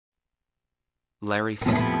Larry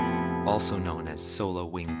Foulke, also known as Solo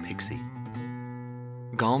Wing Pixy.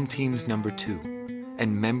 GOM Team's number 2,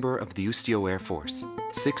 and member of the Ustio Air Force,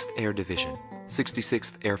 6th Air Division,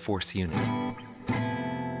 66th Air Force Unit.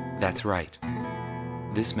 That's right.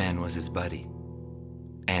 This man was his buddy,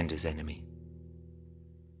 and his enemy.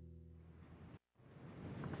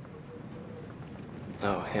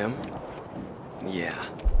 Oh, him? Yeah.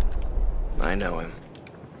 I know him.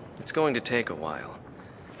 It's going to take a while.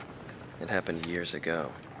 It happened years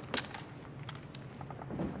ago.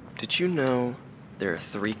 Did you know there are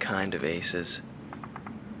 3 kinds of aces?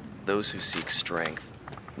 Those who seek strength,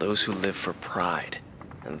 those who live for pride,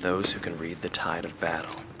 and those who can read the tide of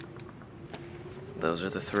battle. Those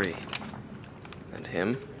are the 3. And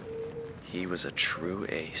him? He was a true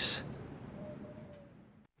ace.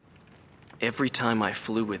 Every time I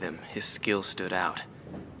flew with him, his skill stood out.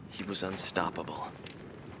 He was unstoppable.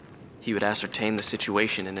 He would ascertain the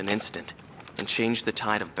situation in an instant and change the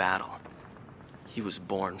tide of battle. He was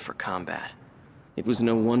born for combat. It was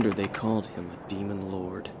no wonder they called him a demon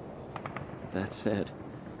lord. That said,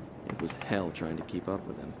 it was hell trying to keep up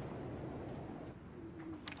with him.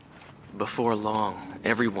 Before long,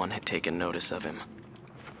 everyone had taken notice of him.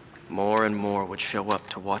 More and more would show up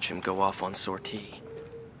to watch him go off on sortie.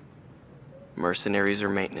 Mercenaries or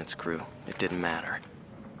maintenance crew, it didn't matter.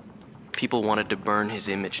 People wanted to burn his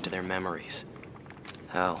image to their memories.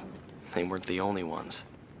 Hell, they weren't the only ones.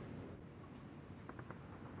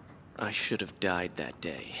 I should have died that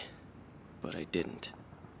day, but I didn't.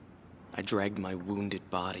 I dragged my wounded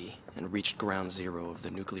body and reached ground zero of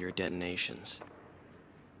the nuclear detonations.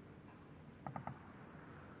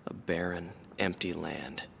 A barren, empty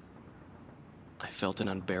land. I felt an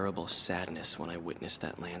unbearable sadness when I witnessed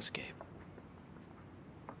that landscape.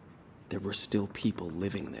 There were still people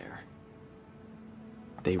living there.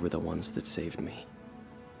 They were the ones that saved me.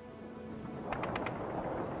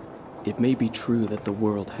 It may be true that the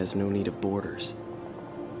world has no need of borders,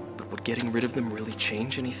 but would getting rid of them really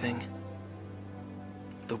change anything?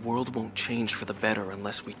 The world won't change for the better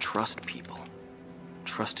unless we trust people.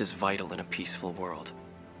 Trust is vital in a peaceful world,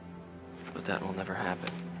 but that will never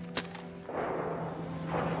happen.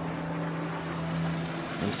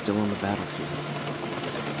 I'm still on the battlefield.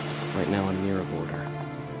 Right now I'm near a border.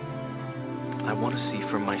 I want to see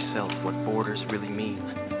for myself what borders really mean,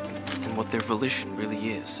 and what their volition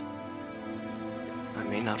really is. I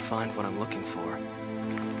may not find what I'm looking for,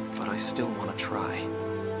 but I still want to try.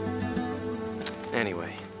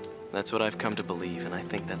 Anyway, that's what I've come to believe, and I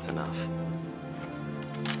think that's enough.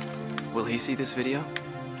 Will he see this video?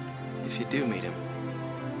 If you do meet him,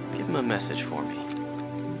 give him a message for me.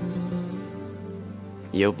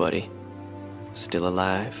 Yo, buddy. Still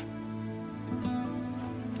alive?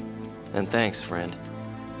 And thanks, friend.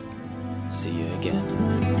 See you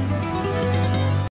again.